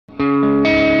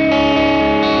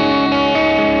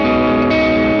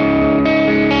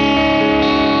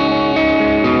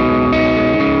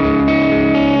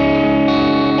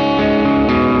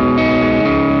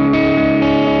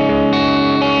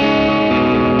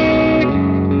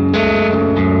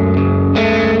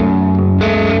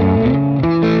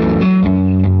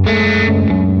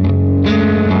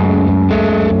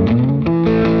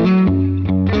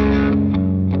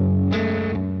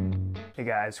Hey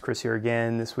guys, Chris here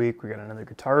again. This week we got another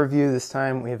guitar review. This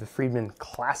time we have the Friedman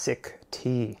Classic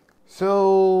T.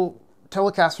 So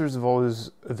Telecasters have always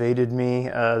evaded me.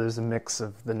 There's a mix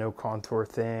of the no contour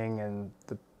thing and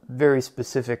the very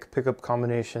specific pickup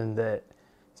combination that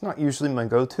it's not usually my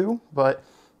go-to, but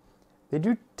they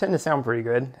do tend to sound pretty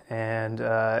good. And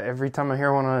every time I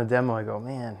hear one on a demo, I go,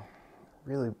 man, I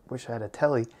really wish I had a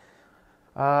Tele.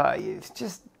 It's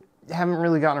just haven't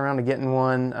really gotten around to getting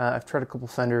one. I've tried a couple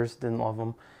Fenders, didn't love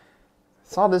them.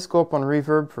 Saw this go up on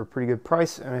Reverb for a pretty good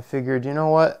price, and I figured, you know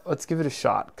what, let's give it a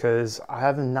shot, because I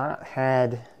have not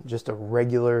had just a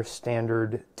regular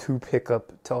standard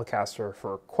 2-pickup Telecaster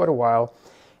for quite a while.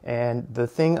 And the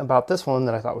thing about this one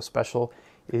that I thought was special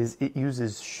is it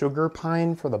uses sugar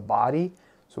pine for the body,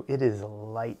 so it is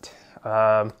light.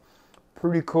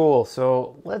 Pretty cool.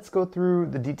 So let's go through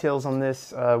the details on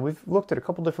this. We've looked at a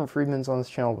couple different Friedmans on this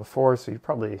channel before, so you're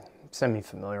probably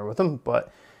semi-familiar with them,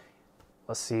 but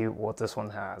let's see what this one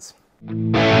has.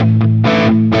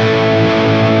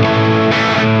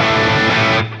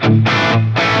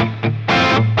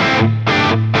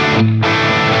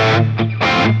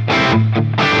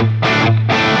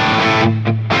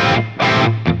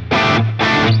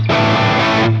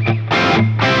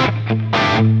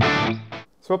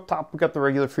 So up top, we got the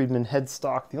regular Friedman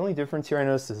headstock. The only difference here I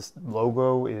noticed is this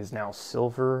logo is now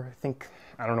silver.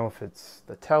 I don't know if it's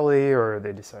the Tele or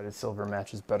they decided silver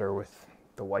matches better with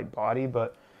the white body,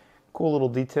 but cool little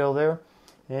detail there.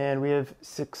 And we have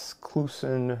 6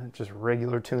 Kluson, just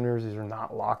regular tuners. These are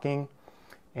not locking.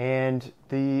 And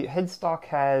the headstock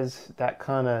has that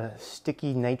kind of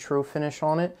sticky nitro finish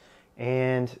on it.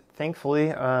 And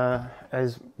thankfully,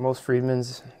 as most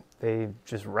Friedmans, they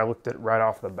just reliced it right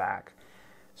off the back.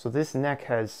 So this neck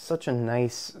has such a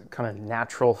nice kind of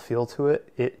natural feel to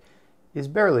it. It is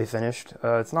barely finished.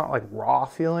 It's not like raw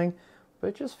feeling, but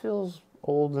it just feels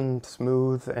old and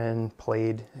smooth and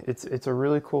played. It's a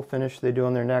really cool finish they do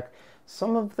on their neck.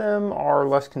 Some of them are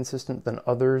less consistent than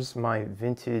others. My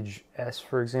Vintage S,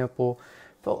 for example,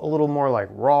 felt a little more like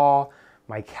raw.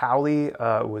 My Cali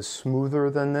was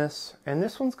smoother than this, and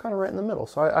this one's kind of right in the middle.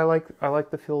 So I like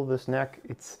the feel of this neck.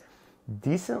 It's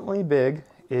decently big.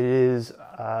 It is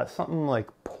something like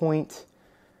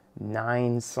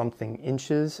 0.9 something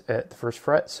inches at the first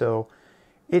fret, so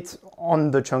it's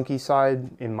on the chunky side,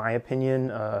 in my opinion.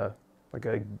 Like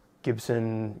a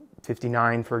Gibson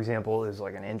 59, for example, is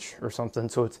like an inch or something,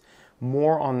 so it's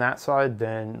more on that side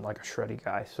than like a shreddy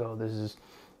guy. So this is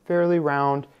fairly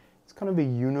round. It's kind of a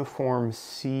uniform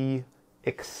C,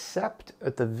 except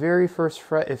at the very first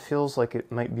fret, it feels like it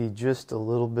might be just a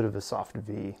little bit of a soft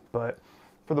V, but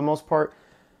for the most part,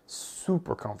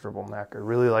 super comfortable neck. I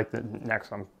really like the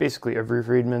necks on basically every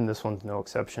Friedman. This one's no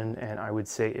exception, and I would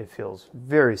say it feels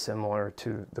very similar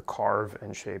to the carve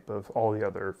and shape of all the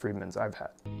other Friedmans I've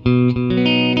had.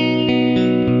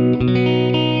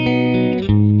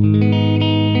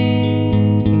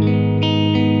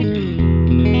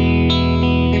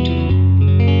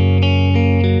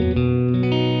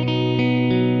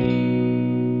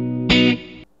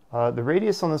 The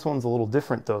radius on this one's a little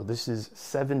different though. This is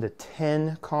 7 to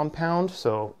 10 compound,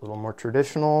 so a little more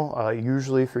traditional.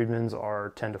 Usually Friedmans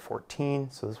are 10 to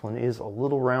 14, so this one is a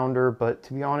little rounder, but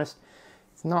to be honest,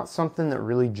 it's not something that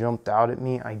really jumped out at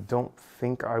me. I don't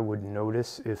think I would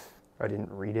notice if I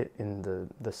didn't read it in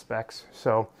the specs.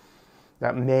 So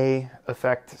that may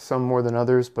affect some more than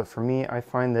others, but for me, I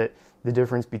find that the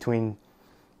difference between,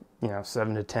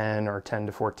 7 to 10 or 10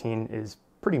 to 14 is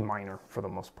pretty minor for the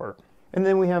most part. And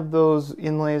then we have those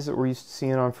inlays that we're used to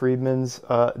seeing on Friedmans.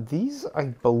 These, I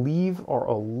believe, are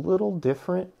a little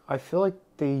different. I feel like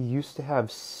they used to have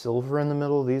silver in the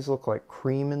middle. These look like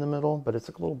cream in the middle, but it's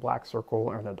like a little black circle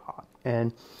and a dot.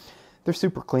 And they're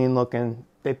super clean looking.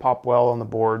 They pop well on the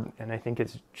board, and I think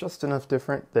it's just enough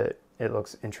different that it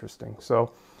looks interesting.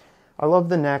 So I love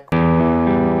the neck.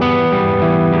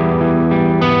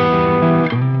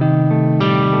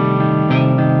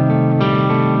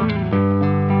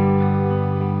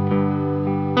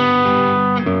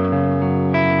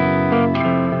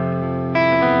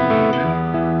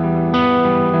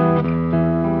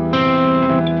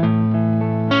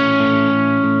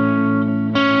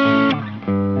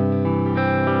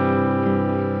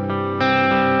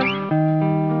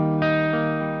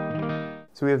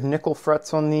 So we have nickel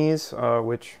frets on these,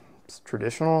 which is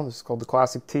traditional. This is called the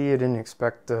Classic T. I didn't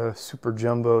expect super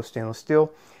jumbo stainless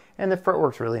steel. And the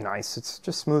fretwork's really nice. It's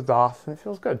just smoothed off and it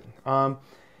feels good. And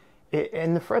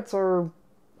the frets are,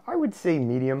 I would say,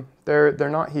 medium. They're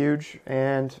not huge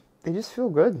and they just feel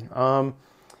good.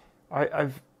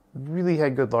 I've really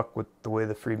had good luck with the way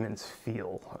the Friedmans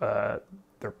feel.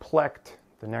 They're plecked,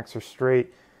 the necks are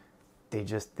straight.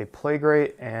 They play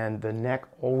great, and the neck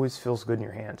always feels good in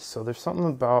your hand. So there's something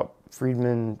about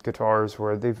Friedman guitars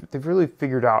where they've really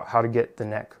figured out how to get the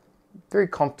neck very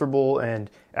comfortable and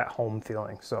at home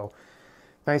feeling. So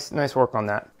nice work on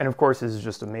that. And of course, this is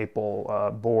just a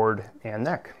maple board and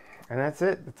neck, and that's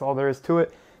it. That's all there is to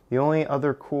it. The only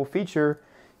other cool feature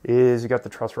is you got the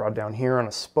truss rod down here on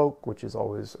a spoke, which is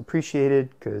always appreciated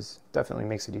because it definitely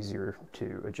makes it easier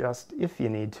to adjust if you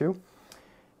need to.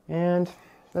 And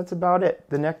that's about it.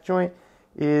 The neck joint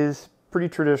is pretty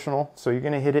traditional, so you're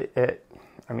gonna hit it at,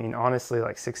 I mean, honestly,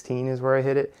 like 16 is where I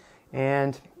hit it,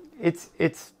 and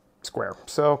it's square.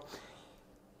 So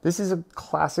this is a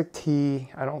Classic T.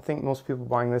 I don't think most people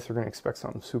buying this are gonna expect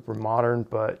something super modern,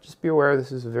 but just be aware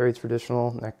this is a very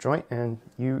traditional neck joint, and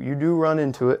you do run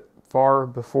into it far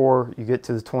before you get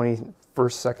to the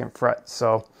 21st fret.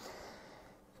 So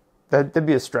that'd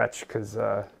be a stretch because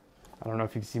I don't know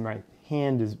if you can see my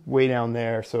hand is way down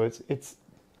there, so it's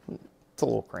a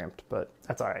little cramped, but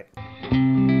that's all right.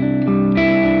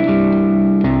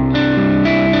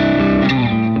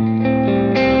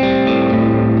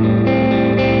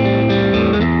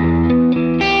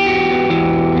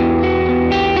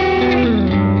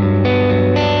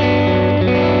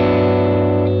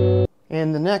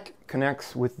 And the neck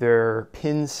connects with their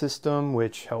pin system,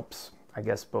 which helps, I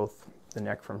guess, both the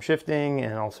neck from shifting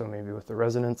and also maybe with the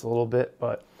resonance a little bit,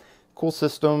 but cool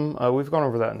system. We've gone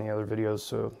over that in the other videos,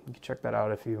 so you can check that out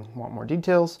if you want more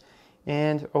details.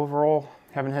 And overall,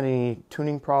 haven't had any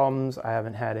tuning problems. I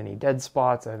haven't had any dead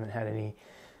spots. I haven't had any,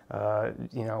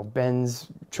 bends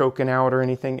choking out or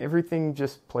anything. Everything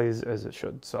just plays as it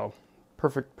should. So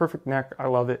perfect neck. I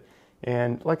love it.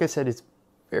 And like I said, it's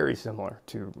very similar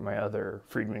to my other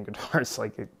Friedman guitars,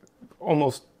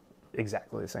 almost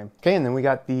exactly the same. Okay, and then we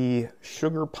got the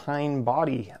sugar pine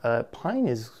body. Pine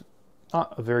is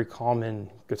not a very common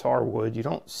guitar wood. You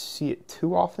don't see it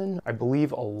too often. I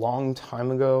believe a long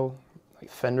time ago,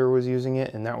 Fender was using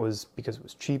it, and that was because it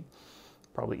was cheap,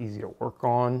 probably easy to work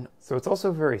on. So it's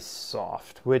also very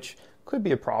soft, which could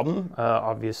be a problem.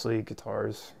 Obviously,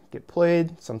 guitars get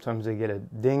played. Sometimes they get a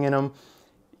ding in them.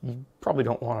 You probably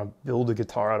don't want to build a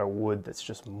guitar out of wood that's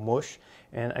just mush.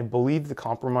 And I believe the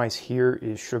compromise here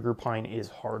is sugar pine is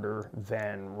harder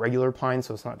than regular pine,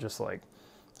 so it's not just like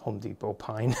Home Depot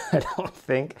pine, I don't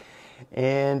think.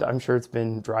 And I'm sure it's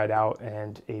been dried out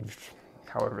and aged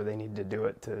however they need to do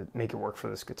it to make it work for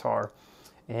this guitar.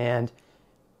 And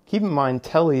keep in mind,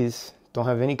 Tellys don't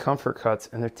have any comfort cuts,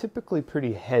 and they're typically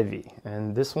pretty heavy.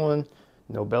 And this one,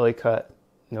 no belly cut,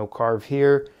 no carve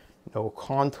here, no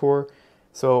contour.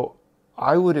 So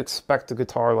I would expect a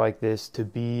guitar like this to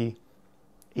be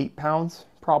 8 pounds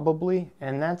probably,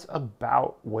 and that's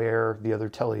about where the other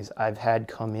Tellys I've had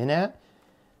come in at.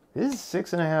 This is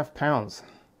 6.5 pounds.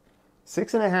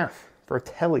 6.5 for a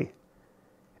Telly.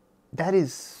 That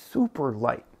is super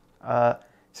light.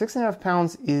 6.5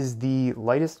 pounds is the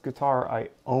lightest guitar I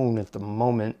own at the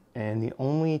moment, and the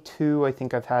only two I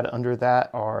think I've had under that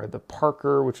are the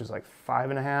Parker, which is like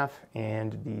 5.5,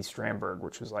 and the Strandberg,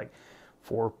 which is like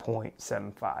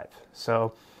 4.75.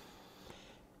 So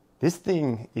this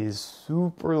thing is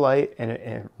super light, and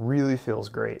it really feels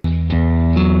great.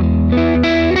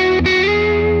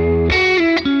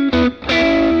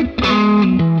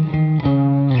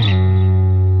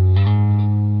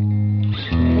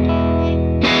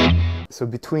 So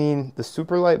between the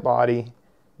super light body,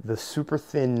 the super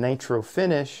thin nitro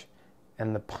finish,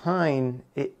 and the pine,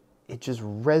 it just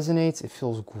resonates, it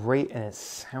feels great, and it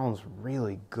sounds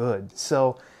really good.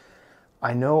 So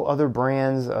I know other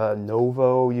brands,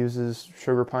 Novo uses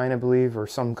sugar pine, I believe, or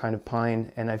some kind of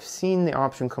pine, and I've seen the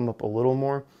option come up a little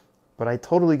more, but I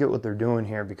totally get what they're doing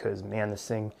here because, man, this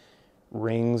thing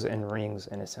rings and rings,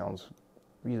 and it sounds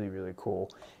really, really cool.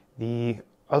 The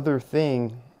other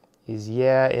thing is,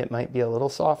 yeah, it might be a little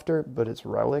softer, but it's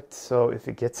relic, so if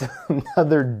it gets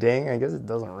another ding, I guess it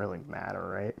doesn't really matter,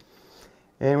 right?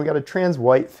 And we got a trans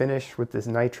white finish with this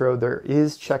nitro. There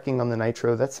is checking on the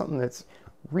nitro. That's something that's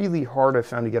really hard, I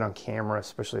found, to get on camera,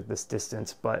 especially at this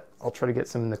distance, but I'll try to get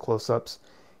some in the close-ups.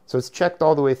 So it's checked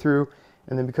all the way through,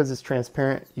 and then because it's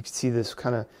transparent, you can see this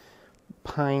kind of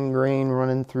pine grain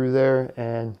running through there,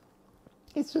 and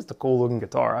it's just a cool looking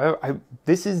guitar.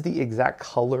 This is the exact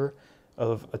color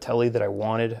of a telly that I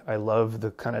wanted. I love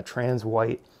the kind of trans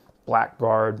white black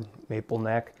guard maple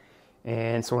neck.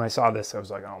 And so when I saw this, I was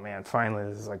like, oh man, finally,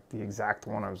 this is like the exact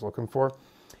one I was looking for.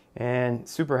 And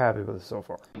super happy with it so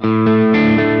far.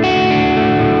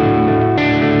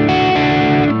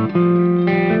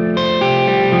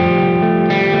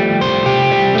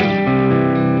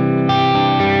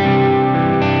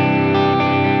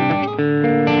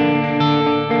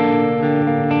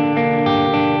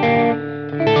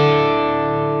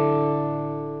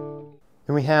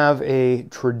 Then we have a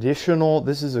traditional,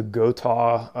 this is a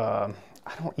Gotha,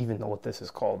 I don't even know what this is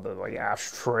called, the like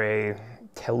ashtray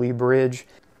telly bridge.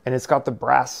 And it's got the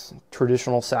brass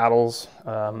traditional saddles,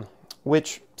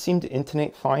 which seem to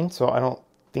intonate fine, so I don't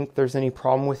think there's any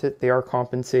problem with it. They are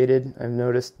compensated. I've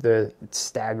noticed that it's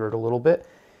staggered a little bit,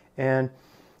 and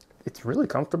it's really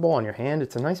comfortable on your hand.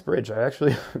 It's a nice bridge. I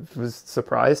actually was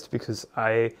surprised because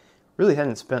I really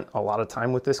hadn't spent a lot of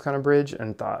time with this kind of bridge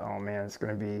and thought, oh man, it's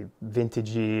going to be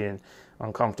vintagey and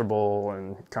uncomfortable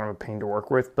and kind of a pain to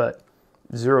work with, but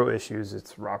zero issues.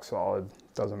 It's rock solid,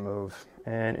 doesn't move,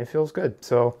 and it feels good.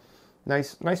 So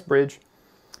nice bridge.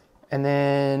 And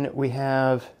then we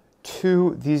have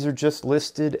two, these are just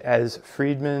listed as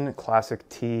Friedman Classic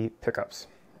T pickups.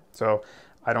 So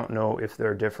I don't know if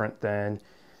they're different than,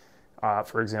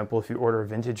 for example, if you order a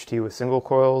vintage T with single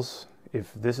coils,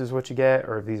 if this is what you get,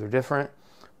 or if these are different,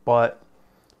 but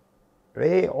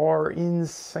they are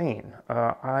insane.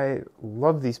 I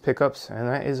love these pickups, and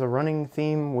that is a running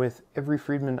theme with every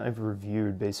Friedman I've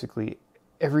reviewed, basically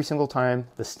every single time.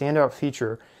 The standout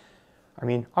feature, I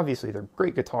mean, obviously they're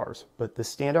great guitars, but the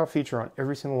standout feature on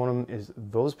every single one of them is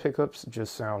those pickups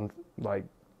just sound like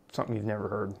something you've never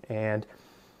heard, and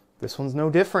this one's no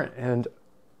different. And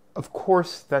of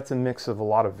course, that's a mix of a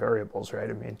lot of variables, right?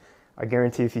 I mean, I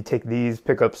guarantee if you take these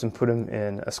pickups and put them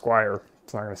in a Squire,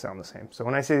 it's not going to sound the same. So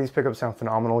when I say these pickups sound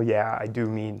phenomenal, yeah, I do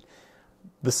mean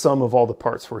the sum of all the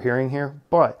parts we're hearing here,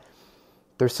 but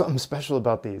there's something special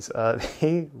about these.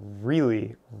 They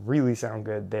really, really sound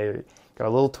good. They got a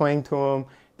little twang to them.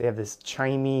 They have this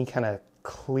chimey kind of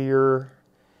clear,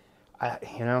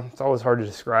 you know, it's always hard to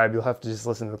describe. You'll have to just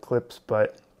listen to the clips,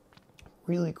 but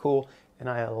really cool. And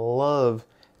I love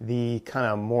the kind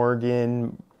of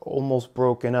Morgan, almost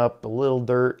broken up, a little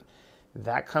dirt,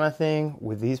 that kind of thing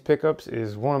with these pickups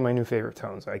is one of my new favorite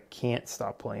tones. I can't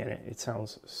stop playing it. It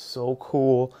sounds so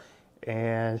cool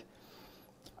and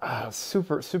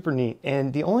super neat.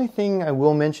 And the only thing I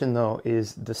will mention though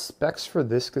is the specs for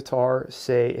this guitar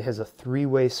say it has a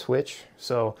 3-way switch.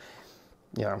 So,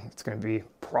 you know, it's going to be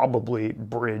probably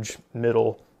bridge,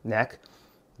 middle, neck.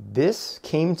 This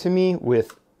came to me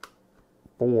with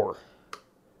 4.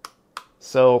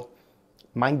 So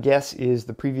my guess is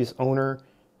the previous owner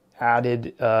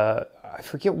added, I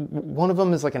forget, one of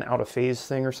them is like an out of phase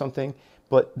thing or something,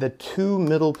 but the 2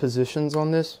 middle positions on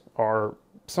this are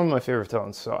some of my favorite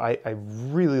tones. So I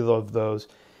really love those.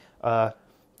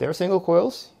 They're single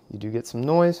coils. You do get some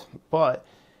noise, but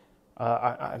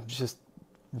I just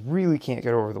really can't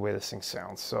get over the way this thing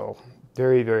sounds. So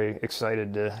very, very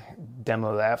excited to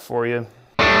demo that for you.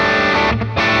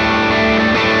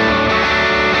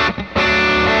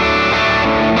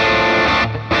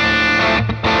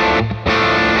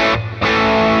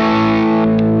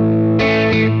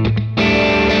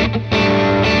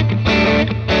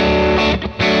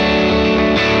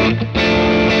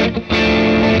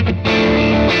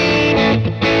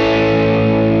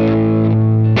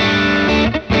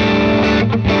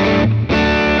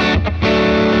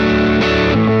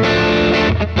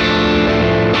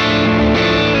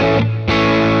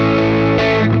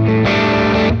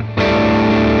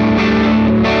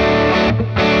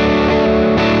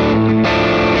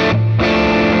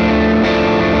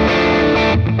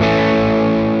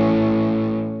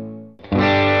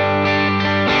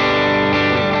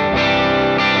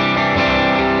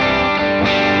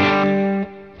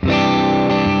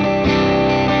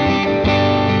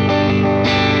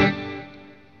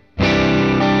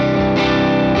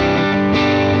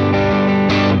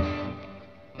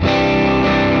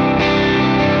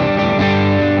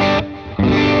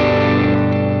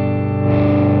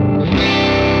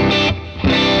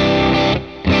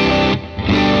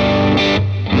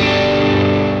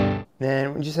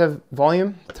 Then we just have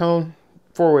volume, tone,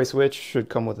 4-way switch, should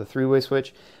come with a 3-way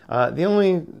switch. The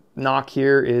only knock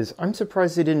here is I'm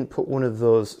surprised they didn't put one of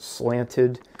those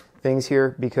slanted things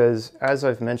here, because as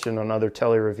I've mentioned on other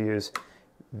tele reviews,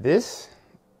 there's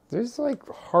like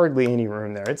hardly any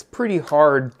room there. It's pretty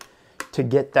hard to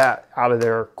get that out of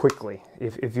there quickly.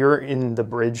 If you're in the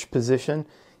bridge position,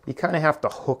 you kind of have to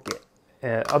hook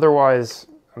it. Otherwise,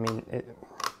 I mean,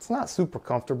 it's not super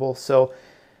comfortable. So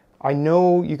I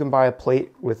know you can buy a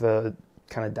plate with a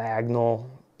kind of diagonal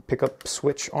pickup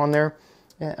switch on there.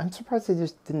 And I'm surprised they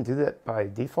just didn't do that by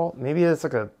default. Maybe it's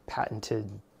like a patented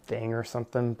thing or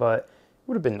something, but it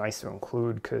would have been nice to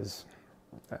include because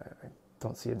I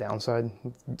don't see a downside.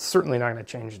 It's certainly not going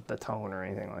to change the tone or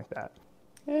anything like that.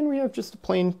 And we have just a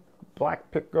plain black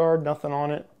pick guard, nothing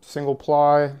on it. Single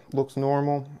ply, looks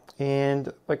normal.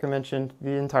 And like I mentioned,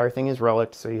 the entire thing is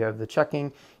relic. So you have the checking,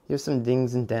 you have some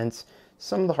dings and dents.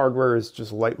 Some of the hardware is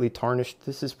just lightly tarnished.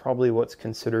 This is probably what's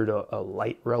considered a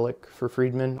light relic for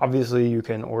Friedman. Obviously, you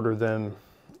can order them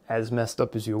as messed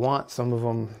up as you want. Some of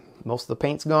them, most of the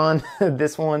paint's gone.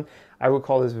 This one, I would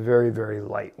call this very, very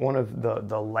light. One of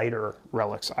the lighter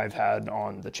relics I've had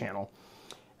on the channel.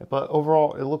 But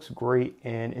overall, it looks great,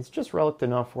 and it's just relic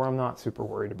enough where I'm not super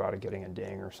worried about it getting a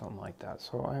ding or something like that.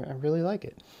 So I really like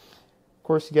it. Of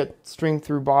course, you get string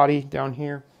through body down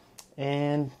here,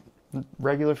 and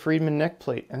regular Friedman neck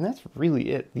plate, and that's really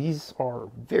it. These are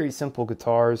very simple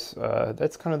guitars.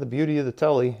 That's kind of the beauty of the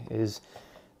Tele, is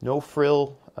no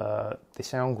frill. They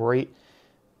sound great.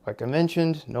 Like I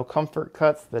mentioned, no comfort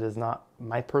cuts. That is not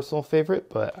my personal favorite,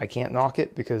 but I can't knock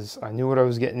it because I knew what I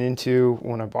was getting into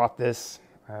when I bought this.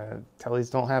 Teles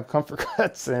don't have comfort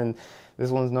cuts, and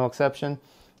this one's no exception.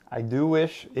 I do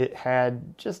wish it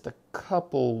had just a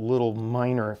couple little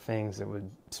minor things that would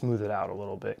smooth it out a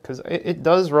little bit, because it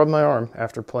does rub my arm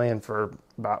after playing for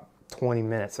about 20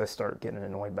 minutes. I start getting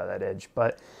annoyed by that edge,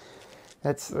 but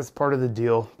that's part of the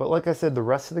deal. But like I said, the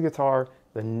rest of the guitar,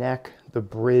 the neck, the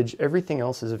bridge, everything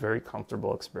else is a very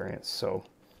comfortable experience. So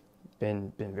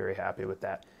been very happy with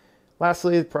that.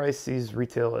 Lastly, the price, these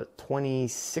retail at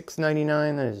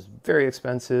 $26.99. That is very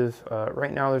expensive.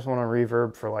 Right now there's one on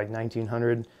Reverb for like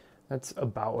 $1,900. That's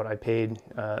about what I paid.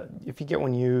 If you get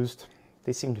one used,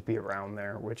 they seem to be around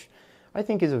there, which I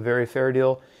think is a very fair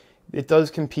deal. It does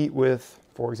compete with,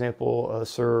 for example, a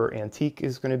Sur Antique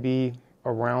is going to be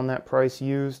around that price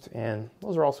used, and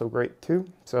those are also great too.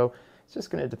 So it's just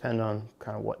going to depend on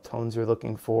kind of what tones you're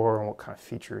looking for and what kind of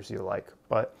features you like.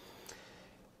 But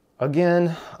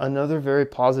again, another very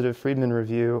positive Friedman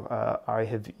review. I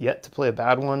have yet to play a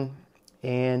bad one,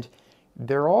 and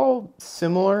they're all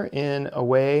similar in a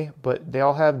way, but they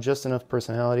all have just enough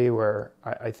personality where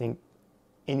I think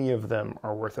any of them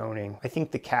are worth owning. I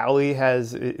think the Cali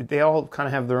they all kind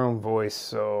of have their own voice.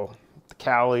 So the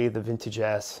Cali, the Vintage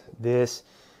S, this,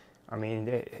 I mean,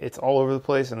 it's all over the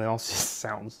place, and they all just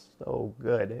sound so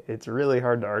good. It's really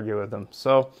hard to argue with them.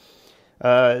 So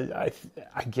I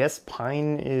guess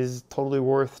Pine is totally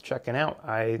worth checking out.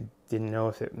 I didn't know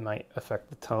if it might affect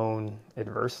the tone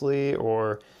adversely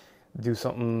or do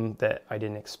something that I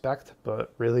didn't expect,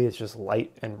 but really it's just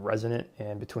light and resonant,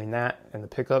 and between that and the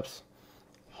pickups,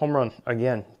 home run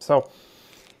again. So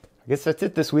I guess that's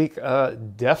it this week.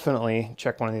 Definitely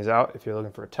check one of these out if you're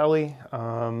looking for a Tele.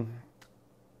 A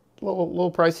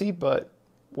little pricey, but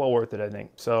well worth it, I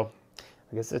think. So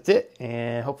I guess that's it,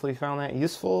 and hopefully you found that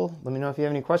useful. Let me know if you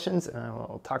have any questions, and I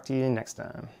will talk to you next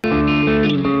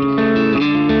time.